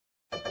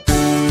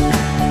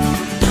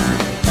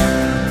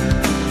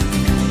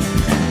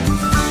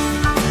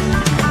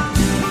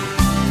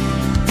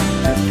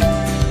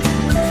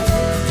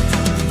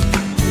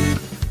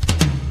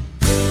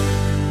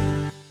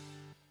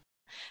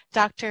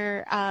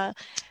Dr.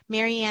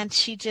 Marianne,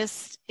 she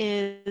just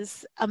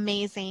is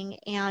amazing,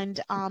 and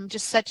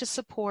just such a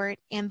support.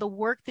 And the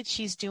work that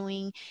she's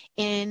doing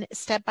in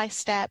Step by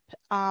Step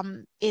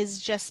is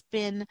just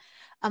been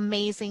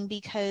amazing,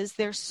 because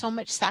there's so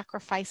much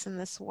sacrifice in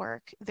this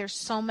work. There's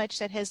so much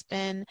that has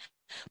been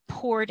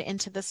poured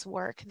into this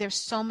work. There's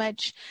so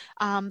much,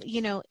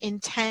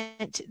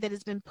 intent that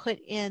has been put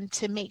in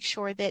to make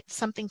sure that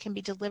something can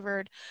be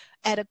delivered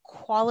at a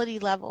quality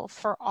level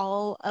for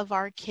all of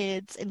our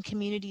kids and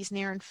communities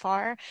near and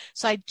far.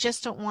 So I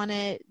just don't want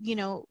to,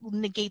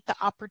 negate the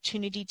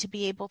opportunity to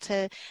be able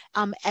to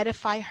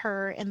edify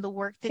her and the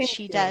work that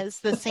she does.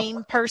 The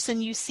same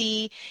person you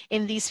see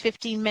in these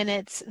 15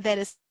 minutes that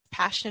is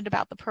passionate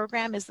about the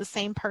program is the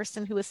same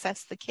person who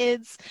assesses the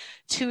kids,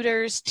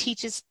 tutors,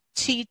 teaches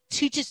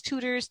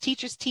tutors,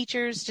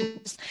 teachers,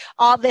 just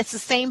all. That's the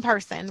same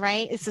person,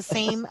 right? It's the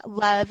same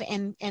love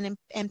and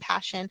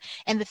passion.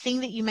 And the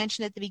thing that you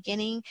mentioned at the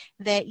beginning,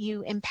 that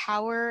you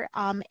empower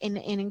and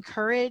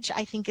encourage,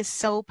 I think is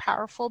so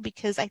powerful,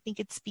 because I think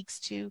it speaks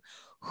to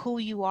who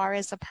you are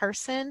as a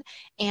person,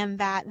 and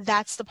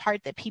that's the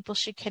part that people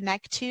should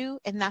connect to,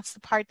 and that's the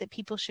part that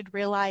people should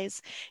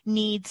realize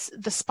needs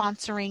the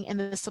sponsoring and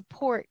the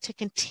support to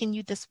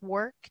continue this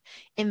work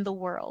in the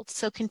world.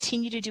 So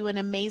continue to do an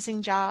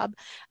amazing job.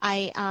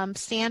 I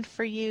stand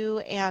for you,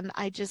 and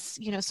I just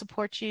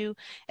support you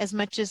as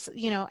much as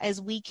as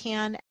we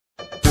can.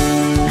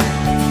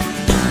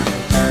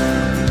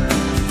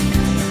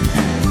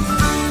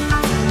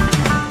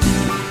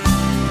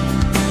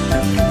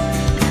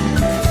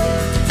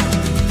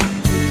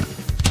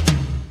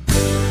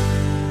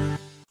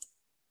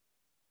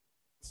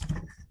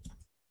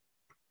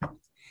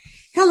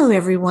 Hello,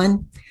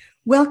 everyone.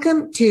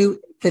 Welcome to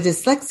the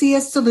Dyslexia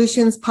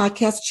Solutions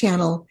podcast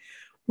channel,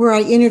 where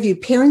I interview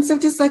parents of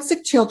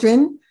dyslexic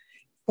children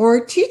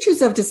or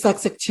teachers of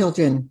dyslexic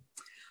children.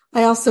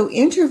 I also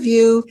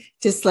interview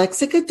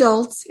dyslexic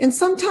adults, and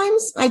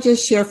sometimes I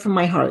just share from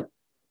my heart.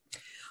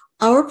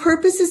 Our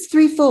purpose is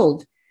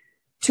threefold: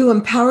 to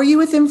empower you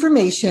with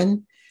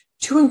information,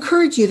 to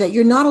encourage you that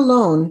you're not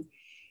alone,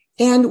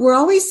 and we're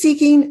always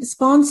seeking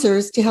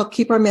sponsors to help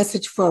keep our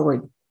message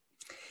forward.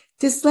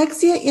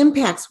 Dyslexia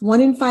impacts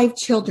 1 in 5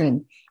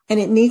 children, and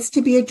it needs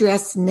to be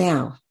addressed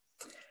now.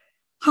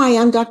 Hi,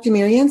 I'm Dr.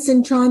 Marianne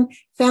Cintron,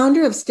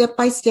 founder of Step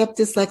by Step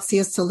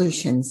Dyslexia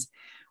Solutions.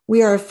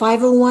 We are a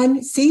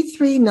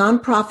 501c3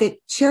 nonprofit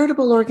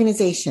charitable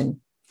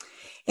organization,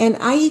 and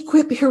I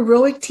equip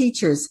heroic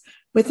teachers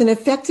with an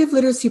effective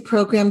literacy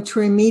program to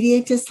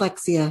remediate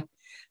dyslexia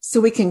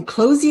so we can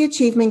close the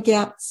achievement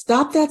gap,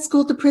 stop that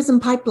school to prison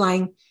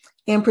pipeline,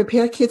 and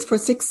prepare kids for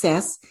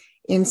success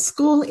in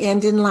school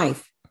and in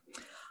life.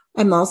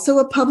 I'm also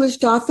a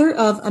published author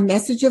of A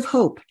Message of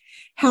Hope,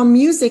 How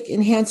Music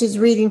Enhances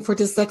Reading for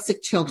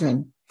Dyslexic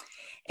Children.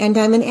 And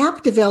I'm an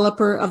app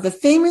developer of the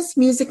famous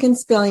music and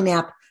spelling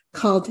app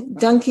called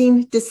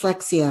Dunking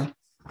Dyslexia.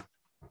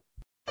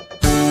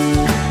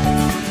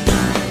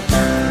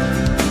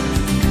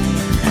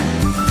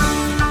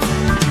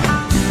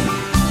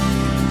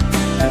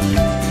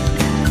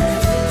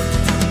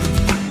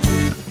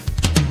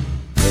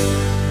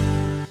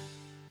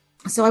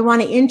 So I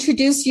want to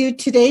introduce you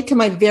today to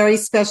my very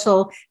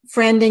special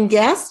friend and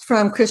guest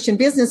from Christian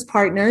Business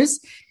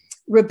Partners,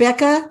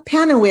 Rebecca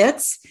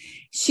Panowitz.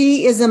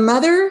 She is a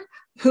mother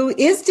who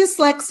is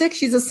dyslexic.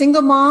 She's a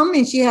single mom,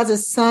 and she has a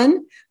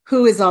son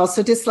who is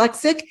also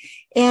dyslexic.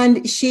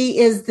 And she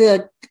is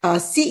the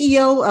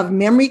CEO of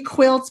Memory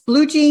Quilts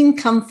Blue Jean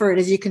Comfort,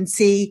 as you can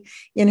see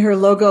in her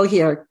logo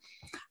here.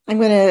 I'm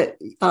going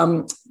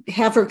to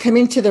have her come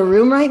into the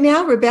room right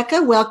now.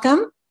 Rebecca,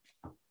 welcome.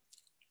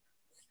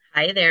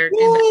 Hi there.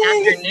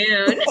 Good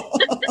afternoon.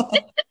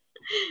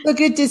 So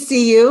good to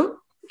see you.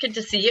 Good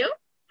to see you.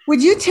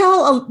 Would you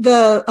tell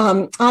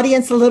the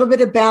audience a little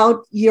bit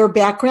about your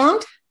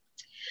background?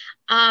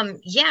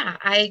 Yeah,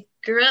 I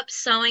grew up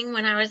sewing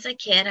when I was a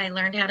kid. I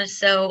learned how to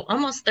sew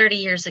almost 30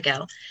 years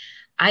ago.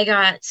 I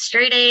got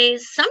straight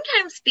A's,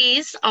 sometimes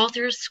B's, all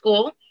through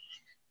school.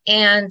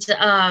 And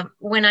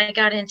when I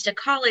got into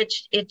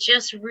college, it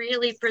just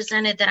really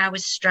presented that I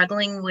was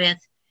struggling with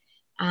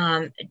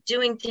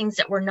doing things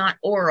that were not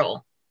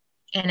oral.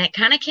 And it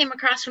kind of came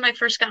across when I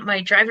first got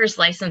my driver's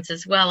license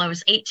as well. I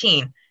was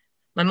 18.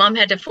 My mom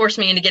had to force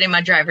me into getting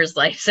my driver's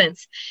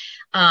license.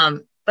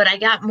 But I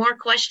got more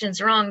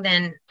questions wrong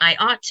than I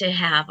ought to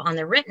have on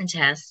the written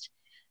test.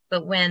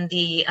 But when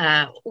the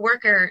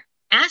worker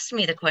asked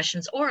me the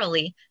questions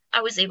orally,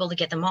 I was able to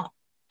get them all.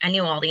 I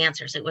knew all the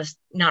answers. It was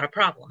not a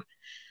problem.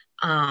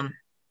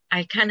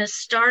 I kind of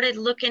started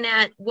looking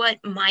at what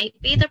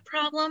might be the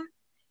problem.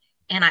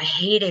 And I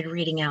hated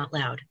reading out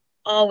loud,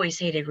 always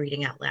hated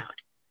reading out loud,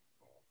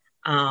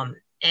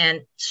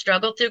 and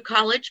struggled through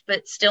college,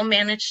 but still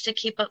managed to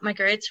keep up my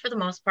grades for the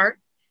most part.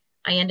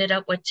 I ended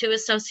up with 2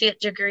 associate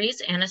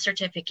degrees and a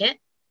certificate,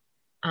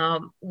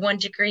 1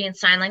 degree in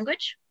sign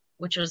language,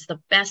 which was the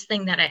best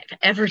thing that I've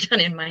ever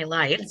done in my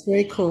life. That's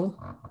very cool.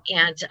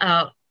 And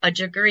a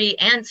degree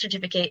and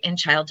certificate in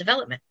child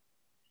development.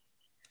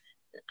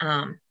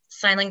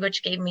 sign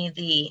language gave me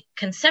the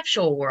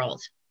conceptual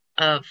world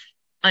of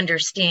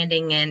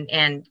understanding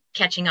and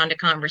catching on to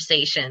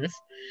conversations.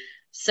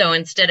 So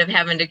instead of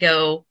having to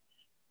go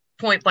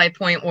point by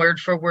point, word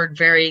for word,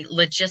 very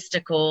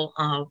logistical,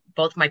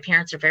 both my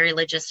parents are very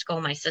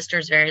logistical. My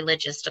sister's very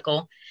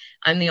logistical.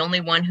 I'm the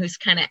only one who's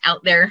kind of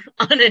out there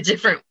on a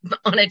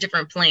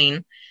different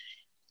plane.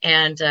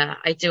 And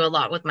I do a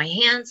lot with my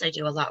hands. I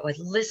do a lot with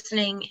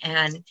listening.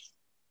 And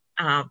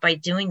by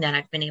doing that,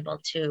 I've been able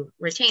to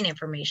retain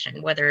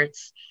information, whether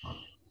it's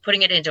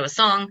putting it into a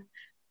song,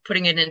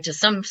 putting it into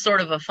some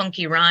sort of a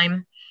funky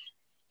rhyme.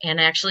 And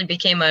I actually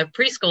became a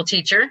preschool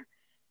teacher.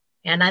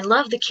 And I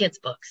love the kids'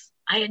 books.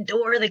 I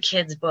adore the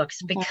kids'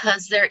 books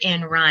because they're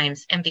in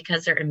rhymes and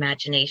because they're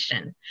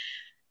imagination.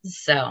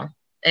 So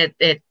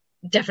it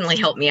definitely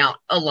helped me out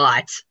a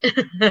lot.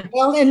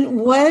 Well,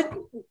 and what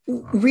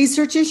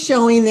research is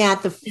showing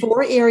that the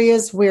 4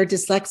 areas where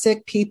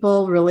dyslexic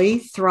people really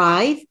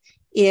thrive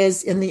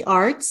is in the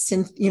arts,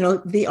 and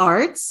the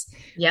arts,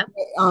 yep,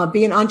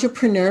 being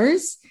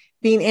entrepreneurs,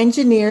 being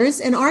engineers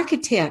and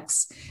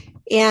architects.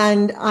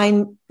 And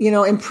I'm,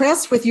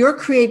 impressed with your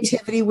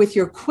creativity with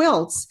your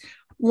quilts.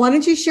 Why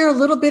don't you share a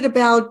little bit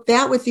about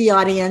that with the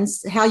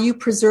audience, how you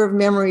preserve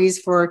memories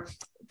for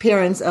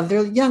parents of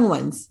their young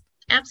ones?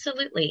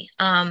 Absolutely.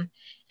 And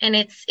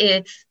it's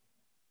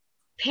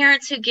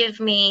parents who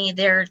give me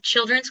their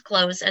children's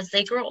clothes as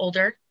they grow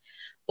older,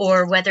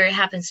 or whether it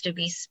happens to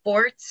be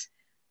sports.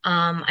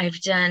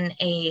 I've done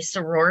a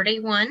sorority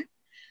one,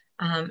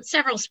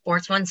 several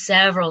sports ones,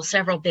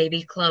 several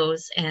baby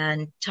clothes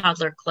and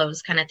toddler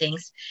clothes kind of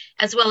things,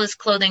 as well as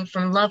clothing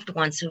from loved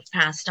ones who've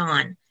passed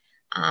on.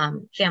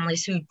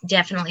 Families who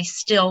definitely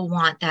still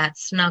want that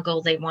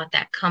snuggle, they want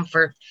that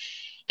comfort.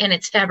 And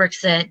it's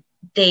fabrics that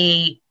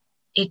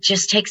it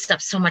just takes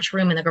up so much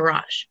room in the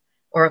garage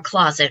or a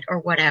closet or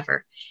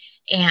whatever.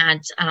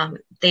 And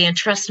they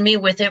entrust me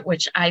with it,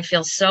 which I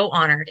feel so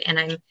honored. And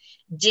I'm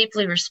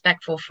deeply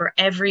respectful for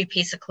every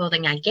piece of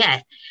clothing I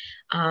get.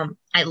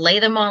 I lay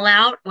them all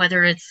out,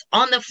 whether it's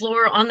on the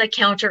floor, on the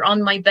counter,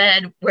 on my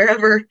bed,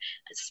 wherever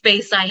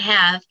space I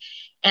have.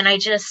 And I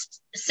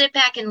just sit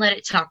back and let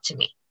it talk to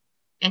me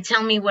and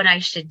tell me what I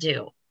should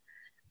do.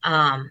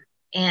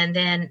 And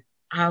then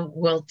I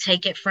will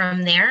take it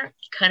from there,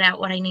 cut out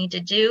what I need to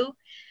do.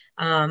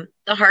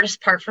 The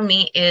hardest part for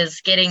me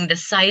is getting the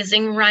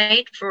sizing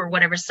right for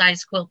whatever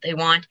size quilt they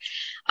want,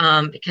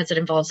 because it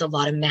involves a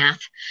lot of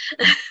math.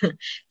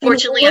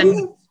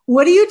 Fortunately,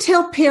 what do you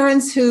tell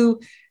parents who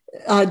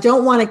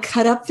don't want to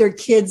cut up their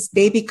kids'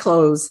 baby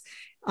clothes?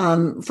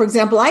 For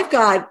example, I've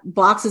got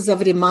boxes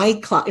of it in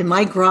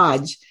my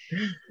garage,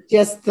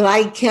 just that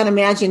I can't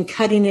imagine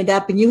cutting it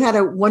up. And you had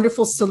a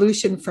wonderful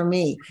solution for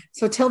me.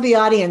 So tell the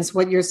audience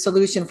what your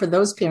solution for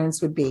those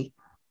parents would be.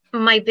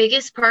 My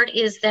biggest part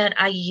is that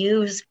I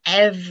use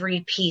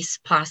every piece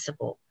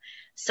possible.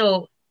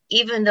 So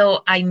even though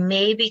I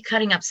may be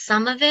cutting up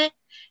some of it,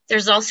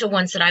 there's also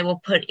ones that I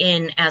will put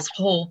in as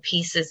whole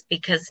pieces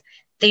because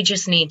they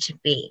just need to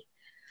be.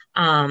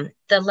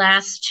 The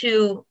last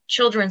 2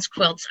 children's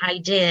quilts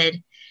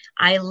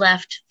I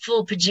left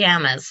full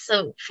pajamas,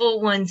 so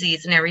full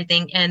onesies and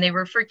everything. And they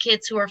were for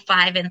kids who are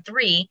 5 and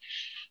 3.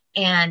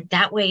 And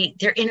that way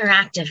they're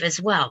interactive as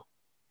well.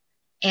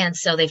 And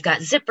so they've got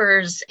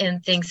zippers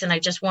and things. And I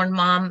just warned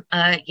Mom,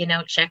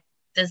 check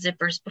the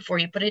zippers before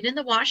you put it in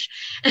the wash.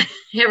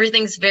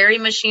 Everything's very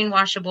machine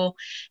washable.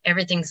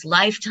 Everything's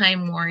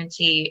lifetime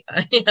warranty.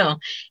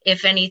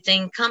 If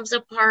anything comes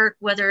apart,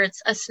 whether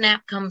it's a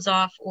snap comes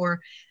off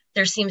or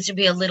there seems to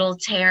be a little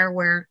tear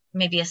where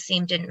maybe a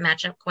seam didn't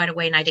match up quite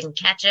away and I didn't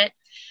catch it,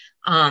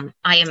 I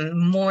am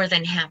more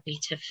than happy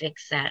to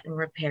fix that and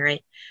repair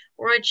it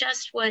or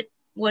adjust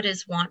what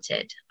is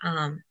wanted.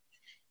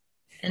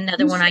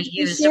 Another one, I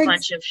used a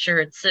bunch of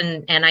shirts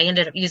and I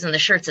ended up using the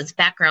shirts as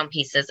background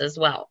pieces as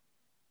well.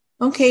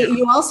 Okay. So,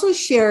 you also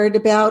shared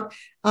about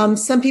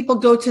some people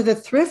go to the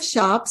thrift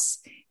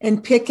shops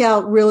and pick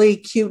out really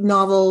cute,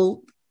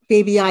 novel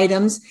baby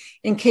items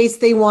in case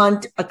they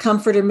want a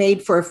comforter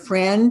made for a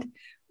friend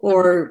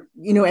or,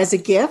 as a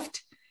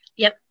gift.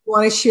 Yep.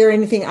 Want to share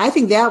anything? I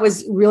think that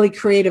was really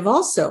creative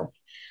also.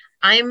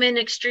 I'm an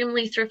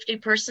extremely thrifty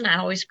person. I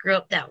always grew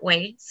up that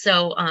way.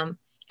 So, and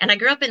I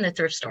grew up in the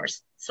thrift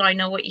stores. So I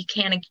know what you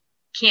can and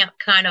can't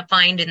kind of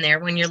find in there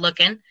when you're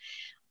looking.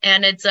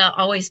 And it's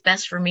always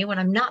best for me when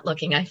I'm not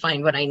looking, I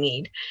find what I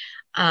need.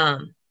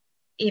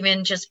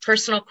 Even just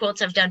personal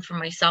quilts I've done for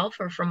myself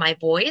or for my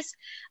boys.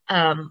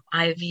 I've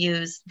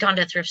gone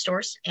to thrift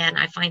stores and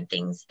I find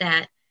things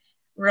that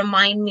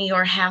remind me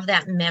or have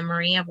that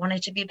memory. I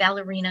wanted to be a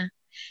ballerina.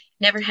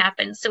 Never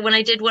happened. So when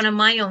I did one of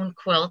my own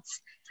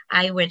quilts,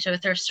 I went to a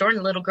thrift store and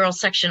the little girl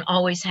section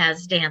always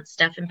has dance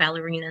stuff and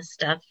ballerina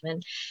stuff,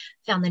 and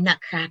found the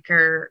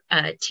Nutcracker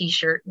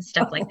t-shirt and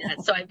stuff like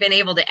that. So I've been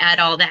able to add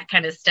all that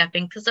kind of stuff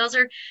in because those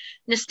are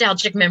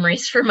nostalgic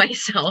memories for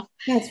myself.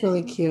 That's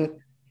really cute.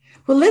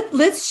 Well,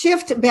 let's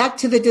shift back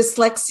to the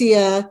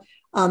dyslexia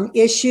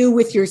issue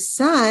with your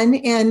son.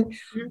 And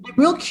I'm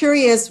real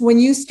curious, when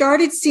you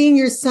started seeing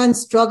your son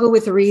struggle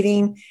with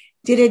reading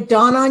did it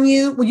dawn on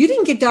you? Well, you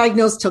didn't get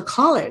diagnosed till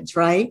college,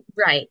 right?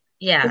 Right.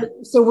 Yeah.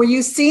 So were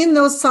you seeing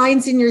those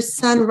signs in your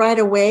son right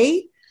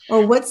away?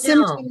 Or what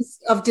symptoms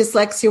of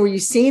dyslexia were you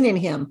seeing in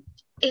him?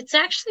 It's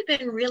actually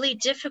been really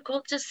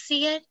difficult to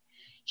see it.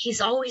 He's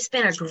always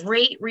been a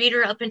great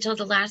reader up until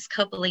the last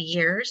couple of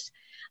years.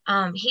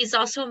 He's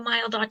also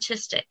mild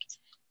autistic.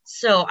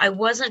 So I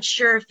wasn't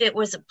sure if it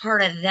was a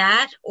part of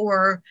that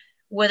or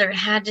whether it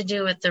had to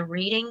do with the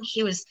reading.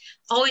 He was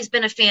always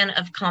been a fan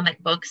of comic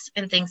books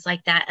and things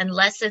like that,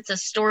 unless it's a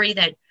story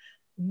that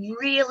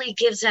really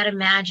gives that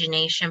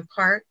imagination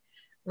part.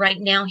 Right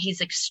now,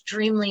 he's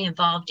extremely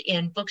involved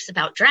in books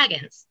about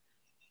dragons.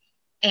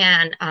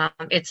 And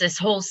it's this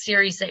whole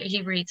series that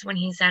he reads when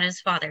he's at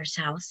his father's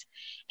house.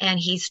 And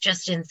he's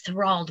just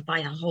enthralled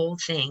by the whole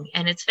thing.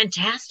 And it's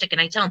fantastic.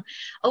 And I tell him,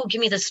 oh, give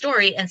me the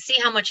story and see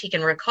how much he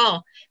can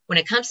recall. When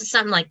it comes to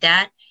something like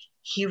that,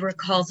 he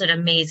recalls it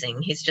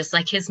amazing. He's just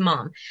like his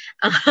mom.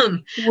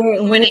 When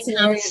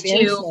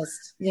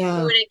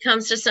it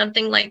comes to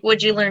something like,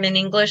 what'd you learn in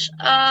English?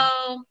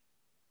 Oh,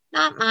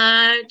 not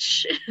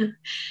much.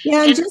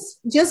 Yeah, and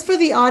just for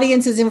the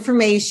audience's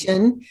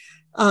information,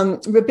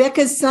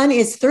 Rebecca's son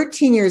is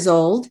 13 years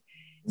old,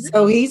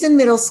 so he's in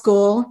middle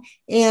school.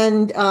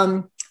 And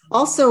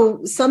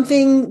also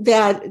something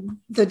that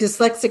the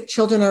dyslexic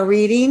children are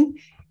reading,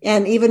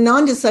 and even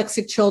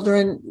non-dyslexic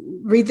children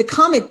read the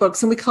comic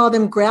books, and we call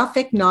them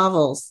graphic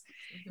novels.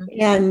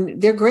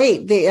 And they're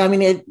great.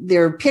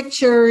 They're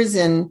pictures,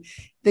 and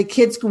the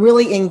kids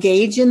really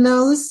engage in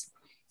those.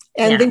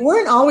 And they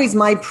weren't always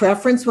my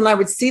preference. When I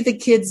would see the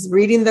kids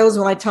reading those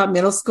when I taught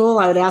middle school,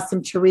 I would ask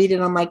them to read it.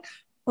 And I'm like,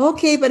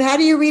 okay, but how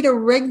do you read a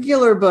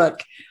regular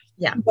book?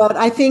 Yeah. But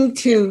I think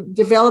to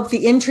develop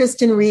the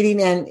interest in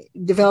reading and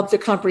develop the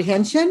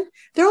comprehension,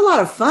 they're a lot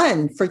of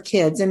fun for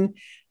kids. And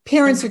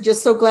parents are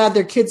just so glad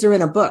their kids are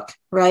in a book,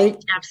 right?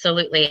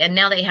 Absolutely. And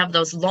now they have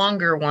those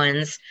longer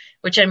ones,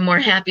 which I'm more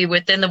happy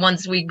with than the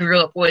ones we grew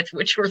up with,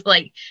 which were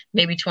like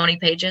maybe 20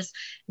 pages.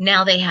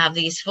 Now they have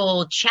these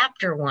full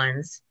chapter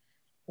ones,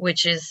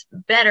 which is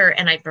better.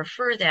 And I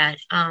prefer that.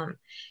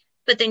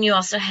 But then you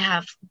also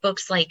have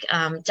books like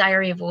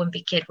Diary of a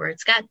Wimpy Kid, where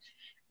it's got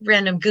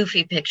random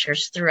goofy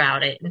pictures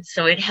throughout it. And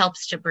so it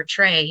helps to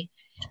portray.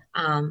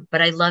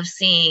 But I love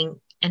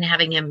seeing and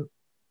having him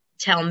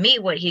tell me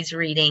what he's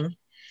reading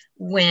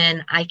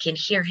when I can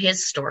hear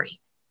his story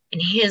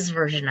and his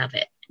version of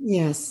it.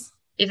 Yes.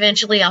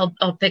 Eventually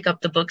I'll pick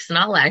up the books and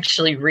I'll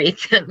actually read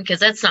them, because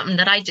that's something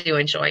that I do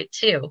enjoy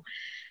too.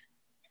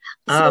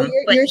 But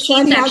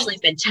he's actually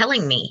been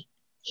telling me.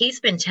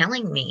 He's been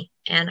telling me,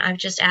 and I've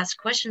just asked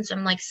questions.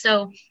 I'm like,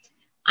 so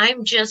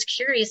I'm just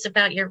curious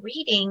about your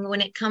reading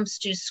when it comes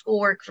to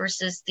schoolwork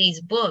versus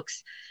these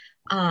books.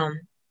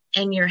 And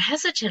you're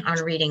hesitant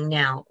on reading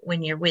now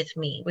when you're with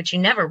me, which you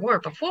never were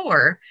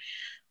before.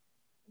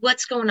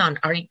 What's going on?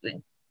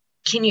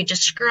 Can you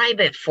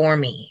describe it for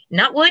me?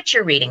 Not what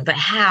you're reading, but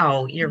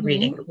how you're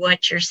reading,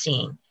 what you're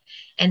seeing.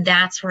 And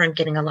that's where I'm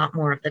getting a lot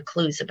more of the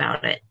clues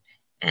about it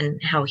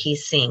and how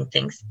he's seeing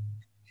things.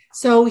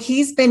 So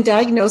he's been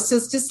diagnosed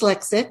as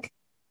dyslexic?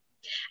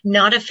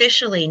 Not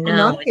officially, no.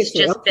 Not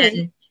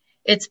officially.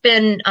 It's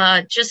been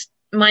just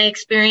my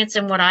experience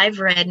and what I've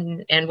read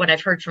and what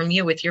I've heard from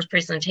you with your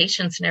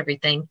presentations and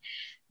everything,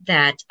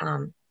 that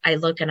I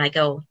look and I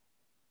go,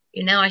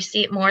 I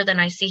see it more than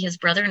I see his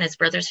brother, and his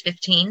brother's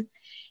 15,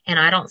 and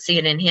I don't see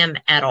it in him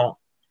at all.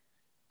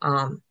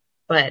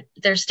 But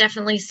there's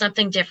definitely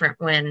something different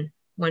when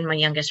my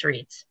youngest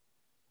reads.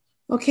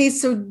 Okay,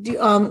 so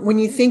when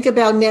you think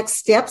about next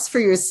steps for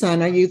your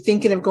son, are you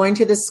thinking of going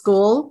to the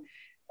school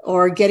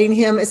or getting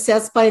him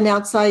assessed by an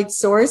outside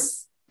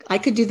source? I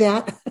could do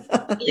that.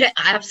 Yeah,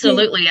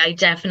 absolutely. I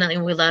definitely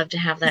would love to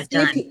have that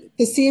done.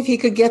 To see if he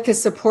could get the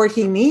support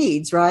he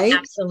needs, right?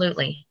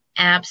 Absolutely.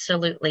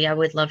 Absolutely. I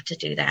would love to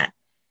do that.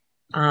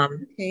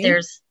 Okay.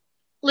 There's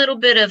a little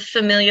bit of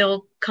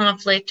familial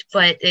conflict,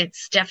 but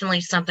it's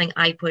definitely something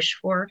I push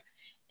for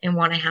and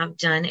want to have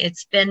done.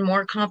 It's been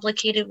more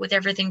complicated with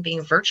everything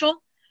being virtual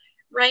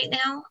right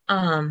now.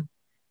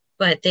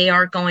 But they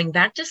are going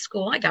back to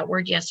school. I got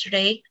word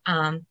yesterday,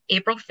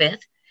 April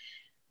 5th,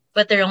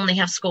 but they only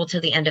have school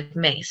till the end of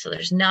May. So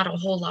there's not a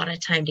whole lot of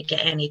time to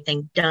get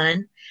anything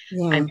done.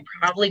 Yeah. I'm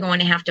probably going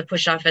to have to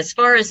push off as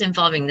far as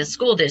involving the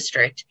school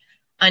district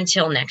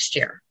until next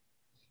year.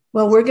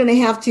 Well, we're going to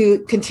have to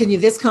continue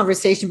this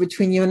conversation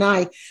between you and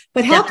I.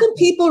 But how can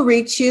people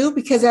reach you?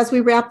 Because as we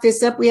wrap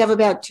this up, we have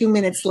about 2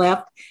 minutes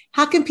left.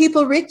 How can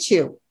people reach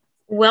you?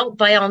 Well,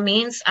 by all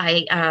means,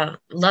 I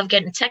love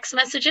getting text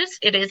messages.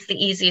 It is the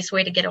easiest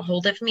way to get a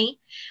hold of me.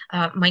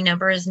 My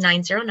number is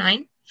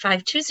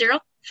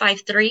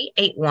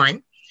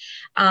 909-520-5381.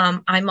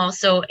 I'm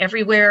also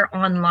everywhere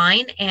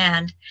online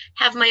and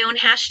have my own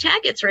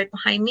hashtag. It's right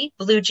behind me,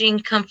 Blue Jean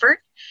Comfort.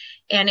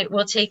 And it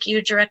will take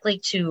you directly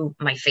to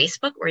my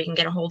Facebook where you can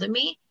get a hold of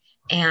me.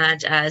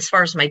 And as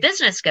far as my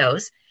business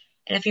goes,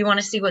 and if you want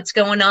to see what's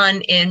going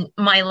on in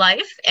my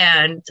life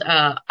and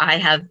I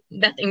have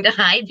nothing to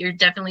hide, you're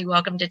definitely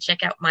welcome to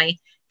check out my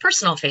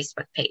personal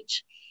Facebook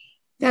page.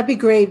 That'd be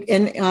great.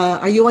 And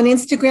are you on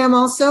Instagram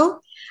also?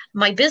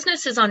 My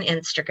business is on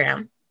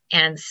Instagram.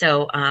 And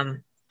so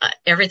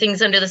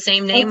everything's under the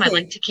same name. Okay. I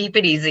like to keep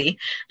it easy.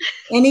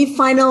 Any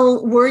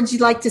final words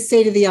you'd like to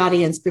say to the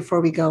audience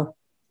before we go?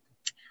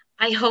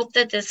 I hope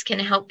that this can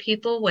help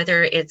people,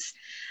 whether it's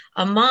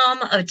a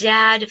mom, a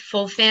dad,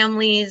 full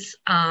families,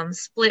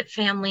 split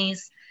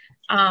families,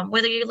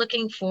 whether you're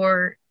looking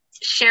for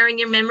sharing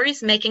your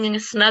memories, making a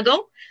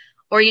snuggle,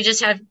 or you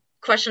just have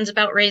questions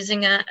about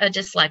raising a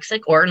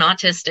dyslexic or an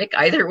autistic,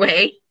 either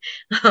way,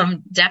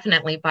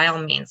 definitely, by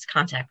all means,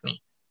 contact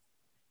me.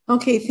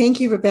 Okay. Thank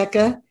you,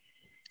 Rebecca.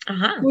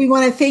 We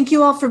want to thank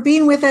you all for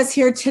being with us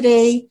here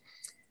today.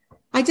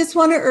 I just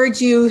want to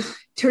urge you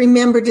to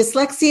remember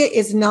dyslexia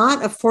is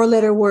not a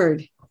 4-letter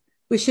word.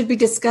 We should be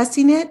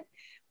discussing it.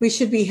 We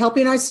should be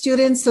helping our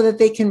students so that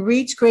they can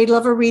reach grade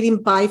level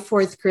reading by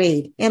 4th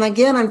grade. And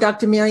again, I'm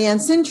Dr. Marianne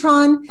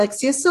Cintron,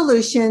 Dyslexia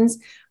Solutions,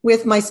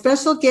 with my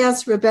special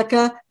guest,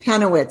 Rebecca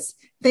Panowitz.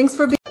 Thanks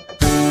for being.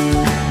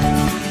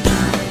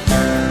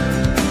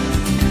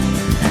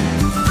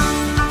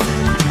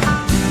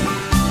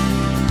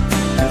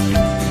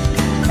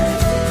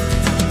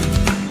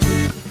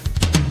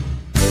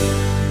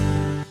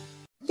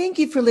 Thank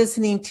you for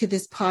listening to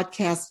this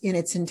podcast in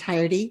its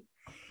entirety.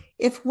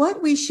 If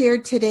what we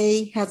shared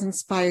today has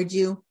inspired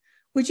you,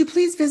 would you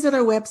please visit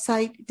our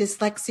website,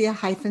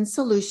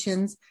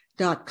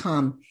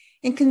 dyslexia-solutions.com,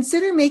 and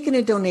consider making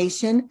a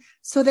donation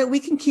so that we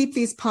can keep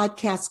these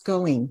podcasts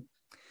going.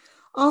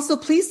 Also,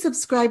 please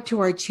subscribe to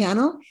our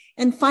channel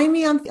and find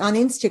me on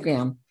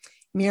Instagram,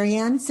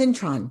 Marianne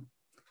Cintron.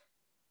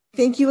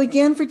 Thank you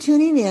again for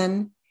tuning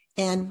in,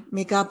 and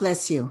may God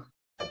bless you.